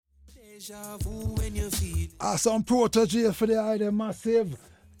Some protege for the idea massive.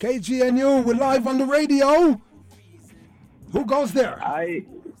 KGNU, we're live on the radio. Who goes there?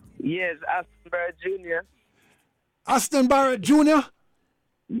 Yes, Aston Barrett Jr. Aston Barrett Jr.?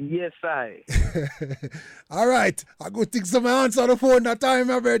 Yes, I. All right. I go take some answer on the phone that time,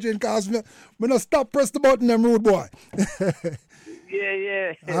 my virgin, because me not stop press the button, them rude boy.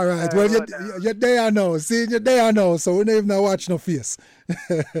 Yeah. All right. Well, you're there now. See, you're there now, so we don't even watch no face.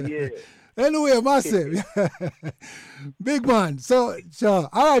 Yeah. Anyway, massive. Big man. So, all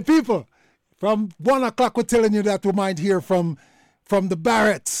right, people. From 1 o'clock, we're telling you that we might hear from the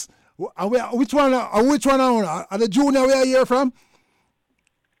Barretts. Which one are the junior we are here from?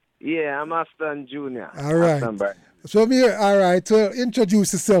 Yeah, I'm Aston Jr. All right. So I'm here. All right. So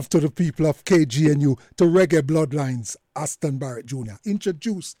introduce yourself to the people of KGNU, to Reggae Bloodlines, Aston Barrett Jr.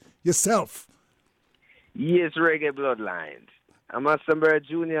 Introduce yourself. Yes, Reggae Bloodlines. I'm Aston Barrett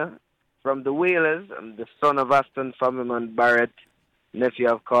Jr. from the Wailers. I'm the son of Aston Familman Barrett, nephew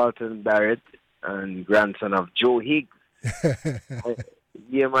of Carlton Barrett, and grandson of Joe Higgs.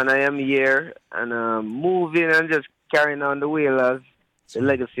 Yeah, man, I am here and moving and just carrying on the Wailers. The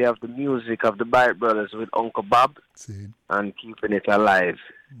legacy of the music of the Barrett brothers with Uncle Bob and keeping it alive.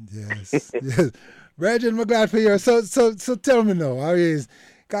 Yes. Reggie, I'm glad for you. So tell me now.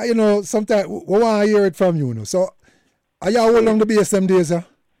 Sometimes we want to hear it from you. So, are you holding the bass them days, huh?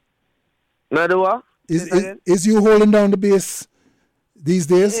 No, do what? Is you holding down the bass these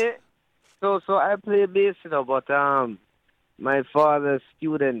days? Yeah. So I play bass, but my father's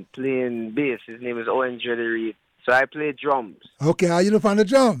student playing bass. His name is Owen Reed. So I play drums. Okay, how you look on the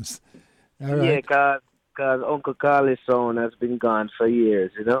drums? All right. Yeah, because Uncle Carly's sound has been gone for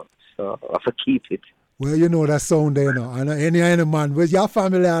years, so I have to keep it. Well, you know that sound there, I know any man, well, your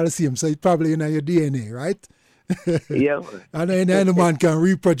family are the same, so it's probably in your DNA, right? Yeah. I know any man can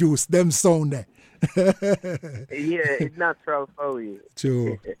reproduce them sound there. Yeah, it's natural for you.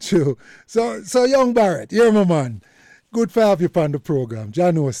 True. So young Barrett, you're my man. Good for have you on the program.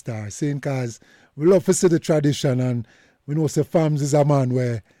 John Star, saying because we love to see the tradition, and we know say Fams is a man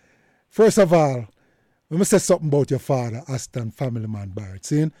where, first of all, we must say something about your father, Aston Familman Barrett.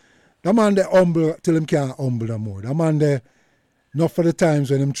 Seeing the man there humble till him can't humble no more. The man there, not for the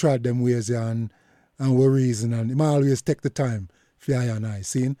times when him tried them ways and worries, and him always take the time for you and I.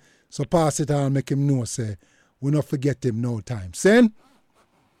 Seeing? So pass it on, make him know, say, we not forget him no time. Saying?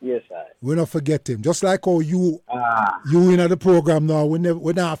 Yes, I. We not forget him. Just like how you in the program now, we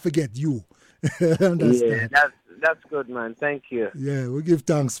not forget you. Yeah, that's good, man. Thank you. Yeah, we give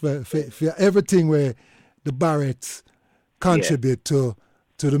thanks for everything where the Barretts contribute to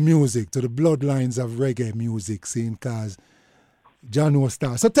the music, to the bloodlines of reggae music, seeing because John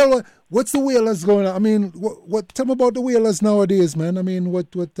Star. So tell me, what's the Wailers going on? I mean, tell me about the Wailers nowadays, man. I mean,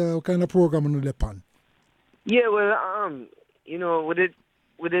 what kind of program are they on? Yeah, well, we did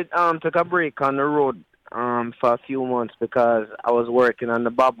took a break on the road for a few months because I was working on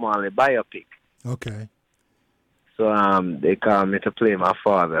the Bob Marley biopic. Okay. So they called me to play my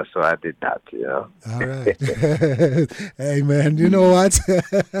father, so I did that, All right. Hey, man, you know what?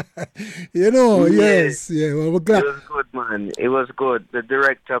 Yes. Yeah, well, we're glad. It was good, man. It was good. The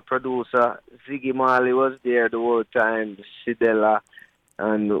director, producer, Ziggy Marley was there the whole time, Sidella,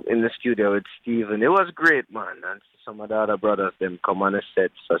 and in the studio with Steven. It was great, man. And some of the other brothers, them come on a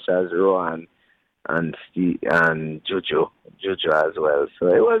set, such as Rohan and Steve and Jojo as well. So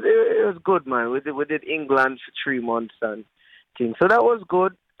it was good, man. We did England for 3 months and things. So that was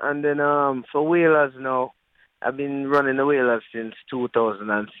good. And then for Wailers now, I've been running the Wailers since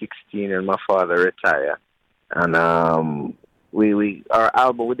 2016, and my father retired. And we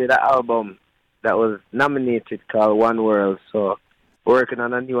did an album that was nominated called One World. So working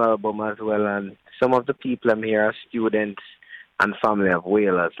on a new album as well. And some of the people I'm here are students and family of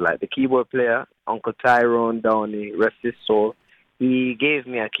Wailers, like the keyboard player, Uncle Tyrone Downey, rest his soul. He gave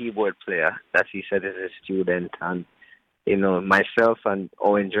me a keyboard player that he said is a student, and myself and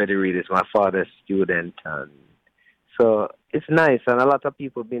Owen Reed is my father's student, and so it's nice. And a lot of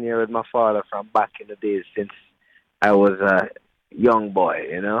people been here with my father from back in the days since I was a young boy,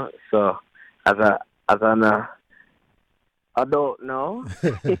 So as an adult now,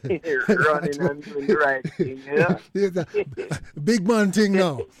 running and doing the right thing, Big man thing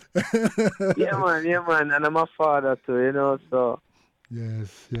now. yeah, man, and I'm a father too, so.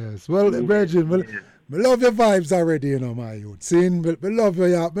 Yes. Well, Virgin, we love your vibes already, my youth. Seeing, we love how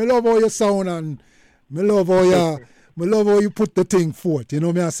you sound, and we love how you put the thing forth. You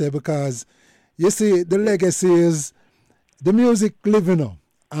know me I say, because you see the legacy is the music living on,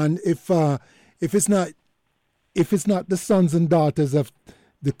 and if it's not the sons and daughters of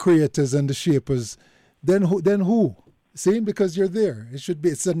the creators and the shapers, then who? Then who? See, because you're there. It should be.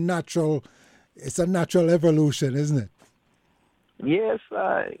 It's a natural evolution, isn't it? Yes,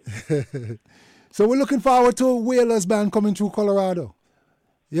 I. So we're looking forward to a Wailers band coming through Colorado.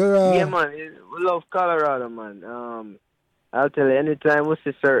 Yeah, man. We love Colorado, man. I'll tell you, anytime we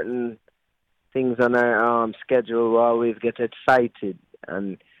see certain things on our schedule, we always get excited.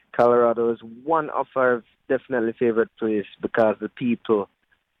 And Colorado is one of our definitely favorite places because the people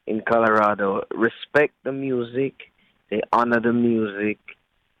in Colorado respect the music, they honor the music,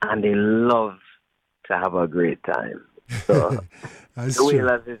 and they love to have a great time. So the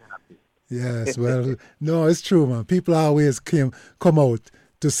Wailers is happy. Yes, well, no, it's true, man. People always come out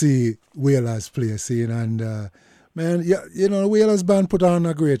to see Wailers play, seeing, and man, yeah, you know, the Wailers band put on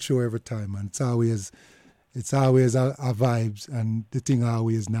a great show every time, man. It's always a vibes, and the thing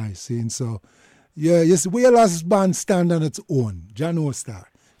always nice, seeing. So, yeah, yes, Wailers band stand on its own, Jano Star,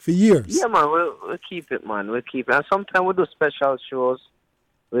 for years. Yeah, man, we'll keep it, man. We'll keep it. And sometimes we do special shows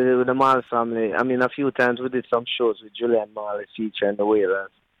with the Marley family. I mean, a few times we did some shows with Julian Marley featuring the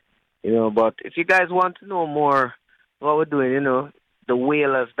Wailers. You know, but if you guys want to know more what we're doing, you know,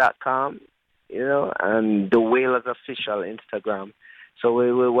 thewailers.com, you know, and the Wailers official Instagram. So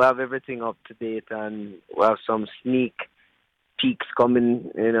we'll have everything up to date, and we'll have some sneak peeks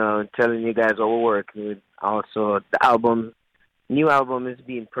coming, you know, telling you guys what we're working with. Also, the new album is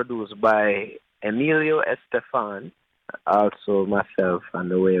being produced by Emilio Estefan, also myself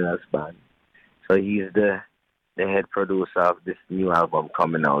and the Wailers band. So he's the head producer of this new album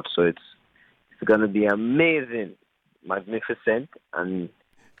coming out. So it's going to be amazing, magnificent, and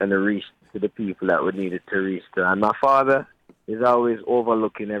going to reach to the people that we need it to reach to. And my father is always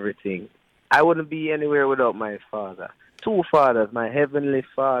overlooking everything. I wouldn't be anywhere without my father. Two fathers, my heavenly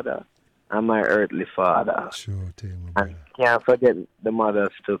father and my earthly father. Sure, Tim. And can't forget the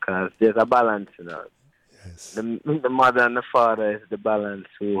mothers too, because there's a balance, you know. Yes. The mother and the father is the balance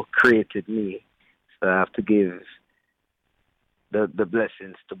who created me. So I have to give the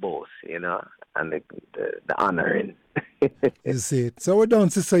blessings to both, you know, and the honoring. You see it. So we don't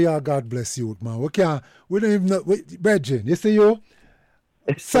say, yeah, God bless you, man. We don't even know. Brethren, you see you?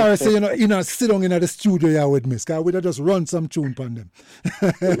 Sorry, so you know, sit down in the studio here with me, because we just run some tune on them.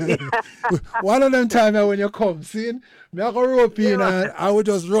 One of them time when you come, see, me I go rope in and I would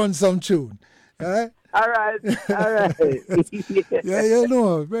just run some tune. All right. Yeah, you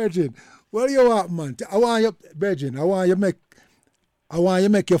know, Brethren. What do you want, man? I want you, Brethren, I want you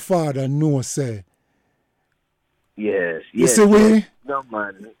make your father know, say. Yes. You see we? No,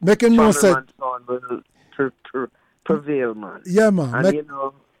 man. Make him know, say. Son will prevail, man. Yeah, man. And you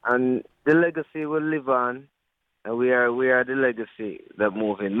know, and the legacy will live on, and we are the legacy that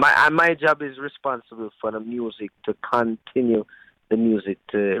moving. My job is responsible for the music, to continue the music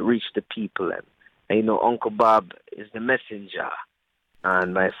to reach the people, and you know, Uncle Bob is the messenger.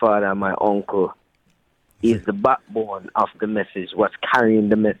 And my father and my uncle is the backbone of the message, what's carrying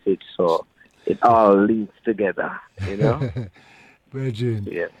the message. So it all links together, you know? Virgin.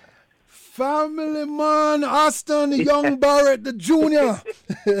 Yeah. Family man, Aston Young Barrett the Jr.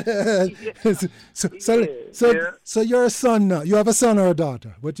 So you're a son now. You have a son or a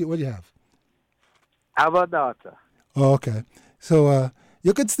daughter? What do you have? I have a daughter. Oh, okay. So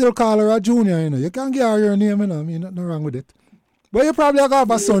you could still call her a junior, you know. You can give her your name, you know. I mean, nothing wrong with it. But you probably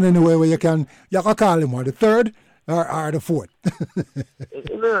have a son anyway where you can call him or the third or the fourth.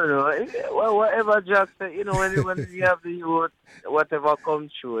 No. Well, whatever Jack said, you know, when you have the youth, whatever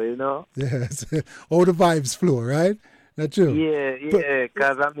comes true, you know. Yes. All the vibes flow, right? That's true. Yeah.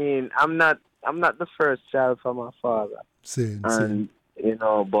 Because I mean, I'm not the first child from my father. Same. You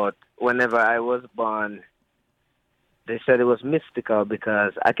know, but whenever I was born, they said it was mystical,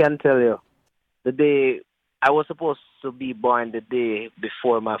 because I can tell you, the day I was supposed to be born the day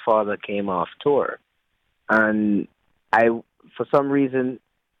before my father came off tour. And for some reason,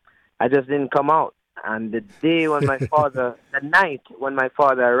 I just didn't come out. And the day when the night when my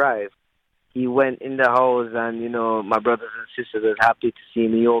father arrived, he went in the house, and, you know, my brothers and sisters were happy to see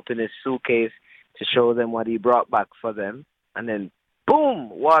me. He opened his suitcase to show them what he brought back for them. And then, boom,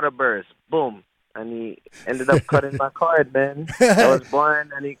 water burst, boom. And he ended up cutting my card, man. I was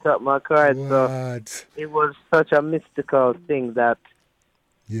born and he cut my card. What? So it was such a mystical thing that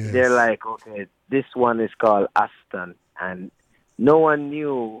they're like, okay, this one is called Aston. And no one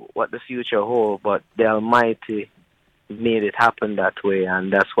knew what the future holds, but the Almighty made it happen that way.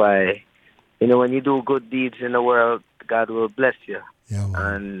 And that's why, you know, when you do good deeds in the world, God will bless you. Yeah,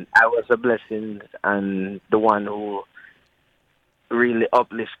 and I was a blessing, and the one who really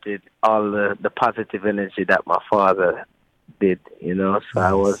uplifted all the positive energy that my father did, you know. So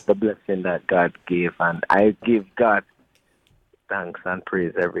I was the blessing that God gave, and I give God thanks and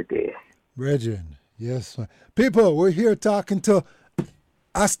praise every day. Brethren, yes. People, we're here talking to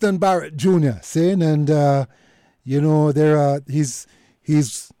Aston Barrett Jr. saying, and you know, he's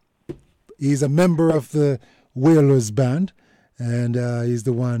a member of the Wailers band, and he's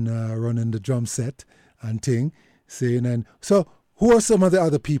the one running the drum set and thing. Saying, and so who are some of the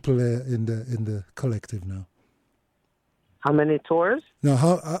other people in the collective now? How many tours? No,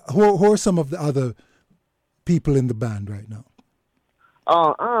 who are some of the other people in the band right now?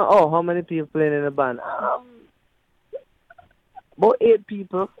 How many people in the band? About 8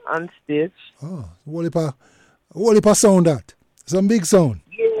 people on stage. Oh, what if I sound that? Some big sound.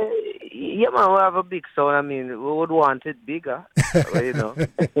 Yeah, man, we have a big sound. I mean, we would want it bigger. But, you know,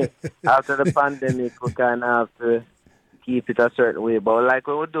 after the pandemic, we kind of have to keep it a certain way. But like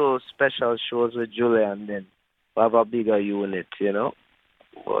we would do special shows with Julian, then we have a bigger unit, you know.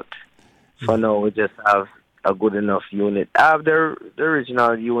 But for now, we just have a good enough unit. I have the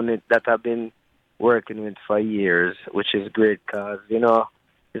original unit that I've been working with for years, which is great because, you know,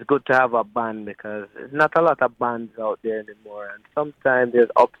 it's good to have a band because there's not a lot of bands out there anymore. And sometimes there's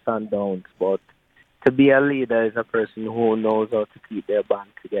ups and downs, but to be a leader is a person who knows how to keep their band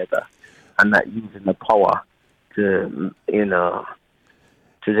together and not using the power to, you know,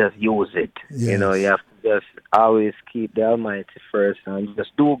 to just use it. Yes. You know, you have to just always keep the Almighty first and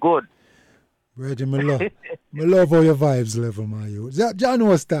just do good. Reggie, me love how your vibes level, man. You. John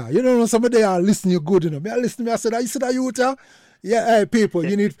was that. You know, somebody are listening you good, you know. I listen to me, I said, you said that you tell? Yeah, hey, people,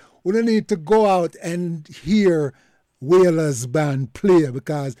 we don't need to go out and hear Wailers band play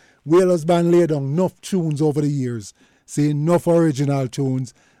because Wailers band laid down enough tunes over the years, see, enough original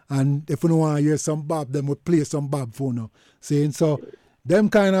tunes, and if you don't want to hear some Bob, then we'll play some Bob for now. See, so them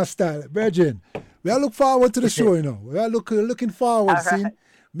kind of style. Virgin, we are look forward to the show, you know. We are looking forward, see.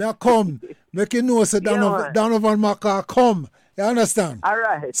 May I come, make you know, say Donovan Makha come. You understand? All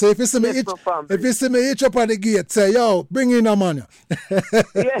right. So if you see me itch up at the gate, say, yo, bring in a man.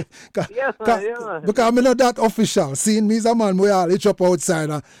 Yes, man. Because I'm not that official. Seeing me as a man, we all itch up outside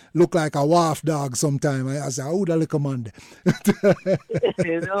and look like a wharf dog sometime. I say, who the little man there?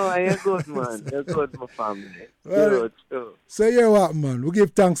 You know, you're good, man. You're good, my family. Well, true. So you know what, man? We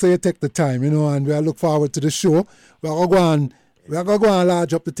give thanks so you take the time, you know, and we look forward to the show. We're going to go and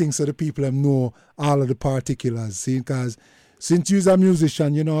large up the things so the people know all of the particulars. See, because since you're a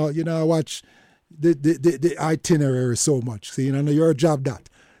musician, you know, I watch the itinerary so much. See, you know, your job that.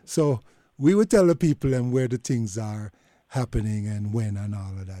 So we would tell the people where the things are happening and when and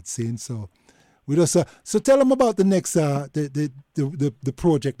all of that. See, so we just so tell them about the next the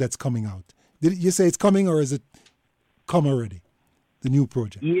project that's coming out. Did you say it's coming or is it come already? The new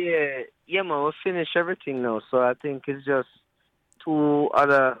project. Yeah, man. We finished everything now, so I think it's just 2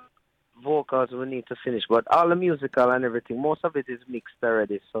 other vocals we need to finish, but all the musical and everything, most of it is mixed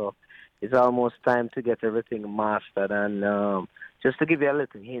already, so it's almost time to get everything mastered. And just to give you a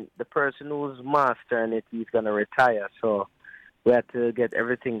little hint, the person who's mastering it, he's going to retire, so we had to get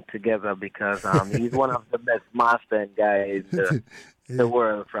everything together because he's one of the best mastering guys in the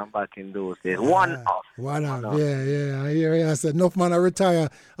world from back in those days. One off. Yeah. I hear you. I said, enough man, I retire.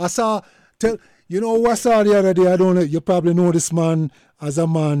 I saw... You know what I saw the other day? I don't know. You probably know this man as a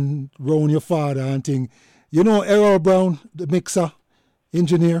man around your father and thing. You know Errol Brown, the mixer,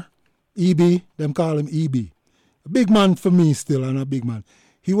 engineer, EB. Them call him EB. A big man for me still, and a big man.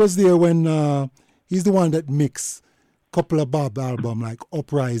 He was there when he's the one that mixed a couple of Bob albums like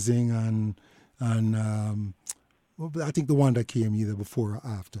Uprising and I think the one that came either before or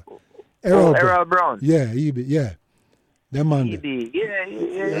after. Errol Brown. Yeah, EB. Yeah. Them man. EB, yeah.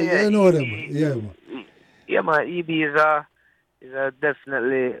 You know EB, them, man. Yeah, man. EB is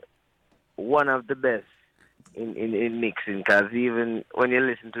definitely one of the best in mixing. Because even when you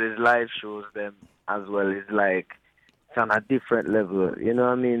listen to his live shows, them as well, it's like it's on a different level. You know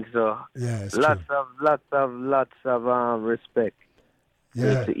what I mean? So lots of respect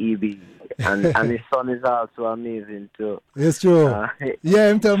to EB, and his son is also amazing too. It's true.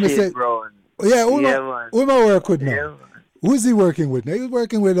 Him tell me say. Brown. Who am I work with now? Yeah, who's he working with? He's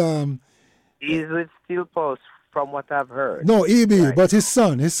working with He's with Steel Pulse, from what I've heard. No, EB, right. But his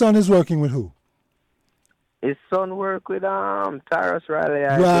son. His son is working with who? His son work with Tyrus Riley.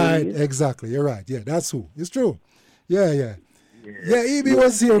 Right, exactly. You're right. Yeah, that's who. It's true. Yeah. EB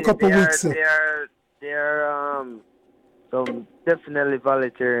was here a couple weeks ago. They're some definitely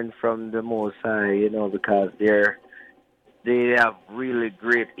volunteering from the Most High, you know, because they have really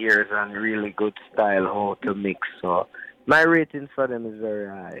great ears and really good style how to mix. So My ratings for them is very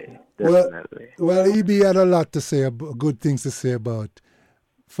high, Well, definitely. well, EB had a lot to say, good things to say about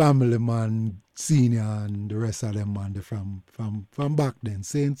Family Man, Senior, and the rest of them man from back then.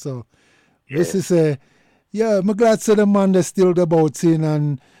 Saying so, this Yeah. is yeah, I'm glad to the man that's still about saying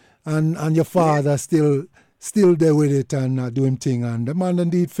and your father still there with it and doing thing and the man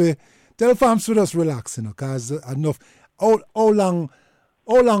indeed for tell farms to just relax, cause enough how long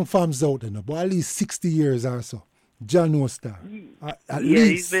farms out but at least 60 years or so. John Star. At Yeah,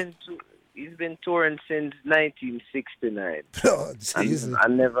 least. he's been touring since 1969. Oh, And Jesus. I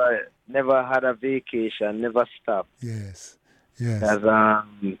never had a vacation, never stopped. Yes.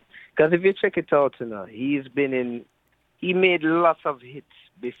 Because if you check it out, he made lots of hits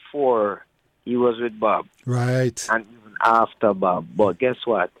before he was with Bob. Right. And even after Bob. But guess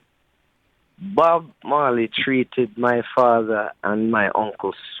what? Bob Marley treated my father and my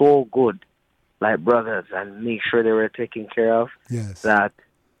uncle so good, like brothers, and make sure they were taken care of. Yes.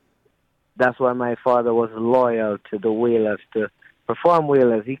 That's why my father was loyal to the Wailers, to perform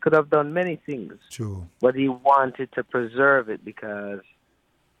Wailers. He could have done many things. True. But he wanted to preserve it because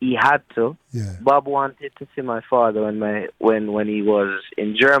he had to. Yeah. Bob wanted to see my father when he was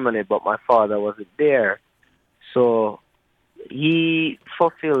in Germany, but my father wasn't there. So he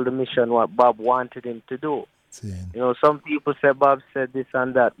fulfilled the mission what Bob wanted him to do. Some people say Bob said this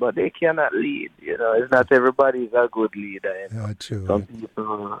and that, but they cannot lead. It's not everybody's a good leader. Yeah, true. Some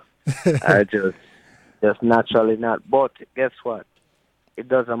people are just naturally not. But guess what? It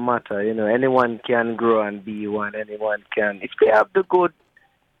doesn't matter. Anyone can grow and be one. Anyone can. If you have the good,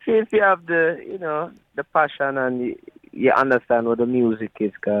 if you have the, the passion and you understand what the music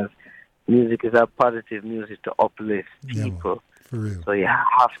is, because music is a positive music to uplift people. Yeah, for real. So you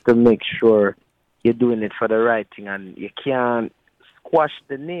have to make sure you're doing it for the right thing, and you can't squash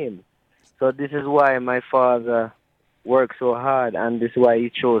the name. So this is why my father worked so hard, and this is why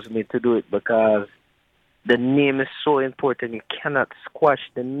he chose me to do it, because the name is so important. You cannot squash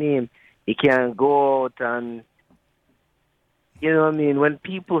the name. You can't go out and, you know what I mean? When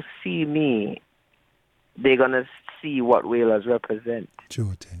people see me, they're going to see what Wailers represent.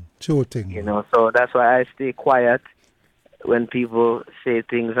 Sure thing. So that's why I stay quiet. When people say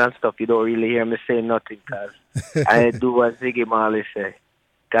things and stuff, you don't really hear me say nothing, because I do what Ziggy Marley say.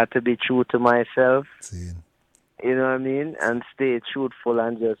 Got to be true to myself. You know what I mean? And stay truthful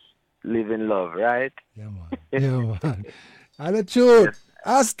and just live in love, right? Yeah, man. And the truth. Yes.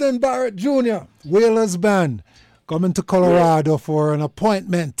 Aston Barrett Jr., Wailers band, coming to Colorado for an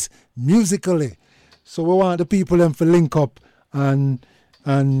appointment musically. So we want the people them to link up and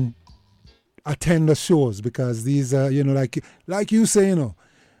attend the shows, because these are, like you say,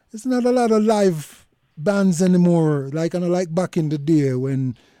 it's not a lot of live bands anymore. Like back in the day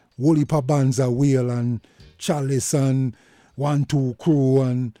when Woolly Pop bands are Wheel and Chalice and 1-2 Crew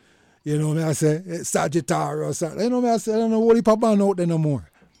and I say Sagittarius. I don't know Woolly Pop band out there no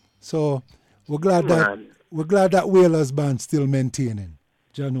more. So we're glad that Wailers band still maintaining.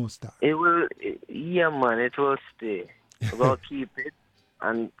 John Star. It will, man. It will stay. We'll keep it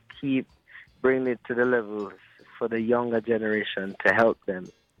and keep bringing it to the levels for the younger generation to help them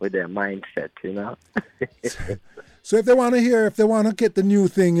with their mindset. So if they want to get the new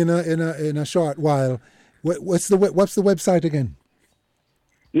thing in a short while, what's the website again?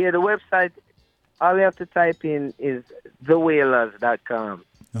 Yeah, the website, all you have to type in is thewailers.com.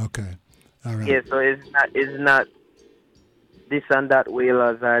 Okay. All right. Yeah, so it's not this and that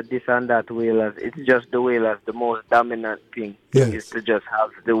Wailers or this and that Wailers. It's just the Wailers. The most dominant thing is to just have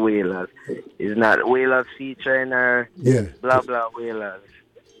the Wailers. It's not Wailers featuring or blah blah Wailers.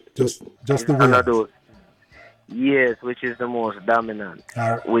 Just the Wailers. Yes, which is the most dominant,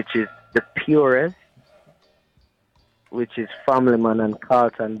 which is the purest, which is Family Man and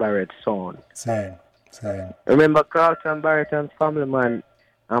Carlton Barrett sound. Same. Remember, Carlton Barrett and Family Man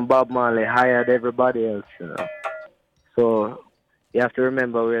and Bob Marley hired everybody else, So you have to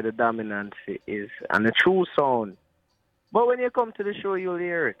remember where the dominance is and the true sound. But when you come to the show, you'll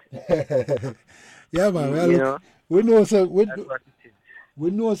hear it. Yeah, man. Well, we know so we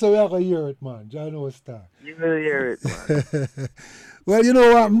are gonna hear it, man. John Star. You will hear it, man. Well, you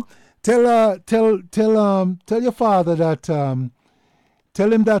know what? Tell your father that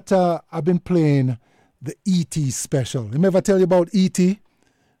tell him that I've been playing the E.T. special. Him ever tell you about E.T.?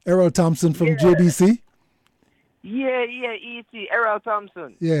 Errol Thompson from JBC? Yeah, E.T. Errol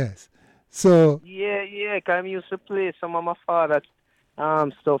Thompson. Yes. So Yeah, because I used to play some of my father's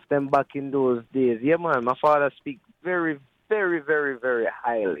stuff them back in those days. Yeah, man, my father speak very, very, very, very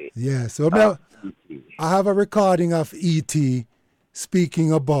highly. Yeah, so now I have a recording of E.T.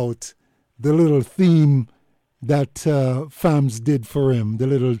 speaking about the little theme that Fams did for him, the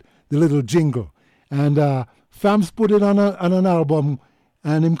little jingle. And Fams put it on an album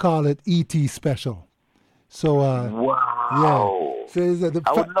and him call it E.T. Special. So, wow. Yeah. So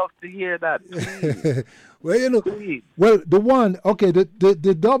I would love to hear that, please. Well, you know, Please. well, the one, okay,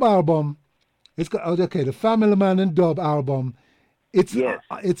 the dub album, it's got, okay, the Family Man and Dub album, it's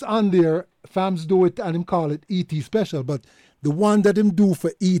on there. Fams do it and him call it E.T. Special, but the one that him do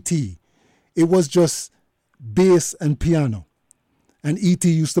for E.T., it was just bass and piano. And E.T.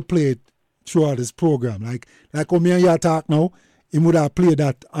 used to play it throughout his program. Like when me and you talk now, he would have played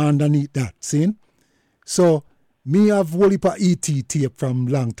that underneath that, see? So, me have whole heap of E.T. tape from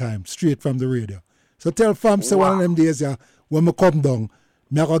long time, straight from the radio. So tell Fams, so one of them days, when I come down,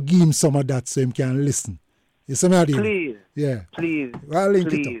 I'm going to give him some of that so he can listen. You see me? Please. Yeah. Please. Well, link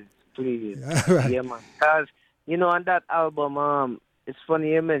please. it up. Please. All right. Yeah, man. Because, you know, on that album, it's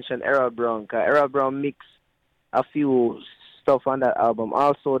funny you mentioned Errol Brown, because Errol Brown mixed a few stuff on that album.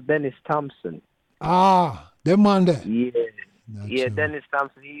 Also, Dennis Thompson. Ah, them man there. Yeah. Not Yeah, sure. Dennis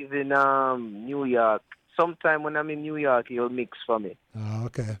Thompson, he's in New York. Sometime when I'm in New York, he'll mix for me. Ah,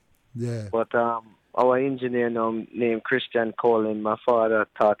 okay. Yeah. But our engineer now named Christian Colin, my father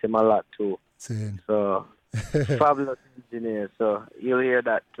taught him a lot too. Saying. So, fabulous engineer. So, you'll hear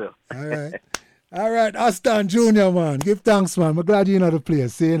that too. All right. All right, Aston Jr., man. Give thanks, man. I'm glad you're in the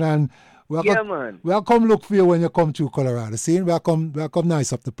place, see? And man. we'll come look for you when you come to Colorado, see? We'll come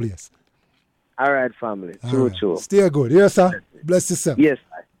nice up the place. All right, family. All True, right. true. Stay good. Yes, sir. Bless yourself. Yes,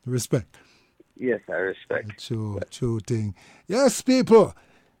 Respect. yes, I respect. True thing. Yes, people.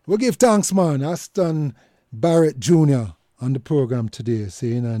 We give thanks, man. Aston Barrett Jr. on the program today,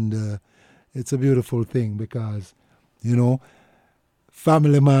 seeing, and it's a beautiful thing because, you know,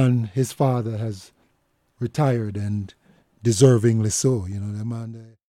 family man, his father has retired and deservingly so. You know, the man.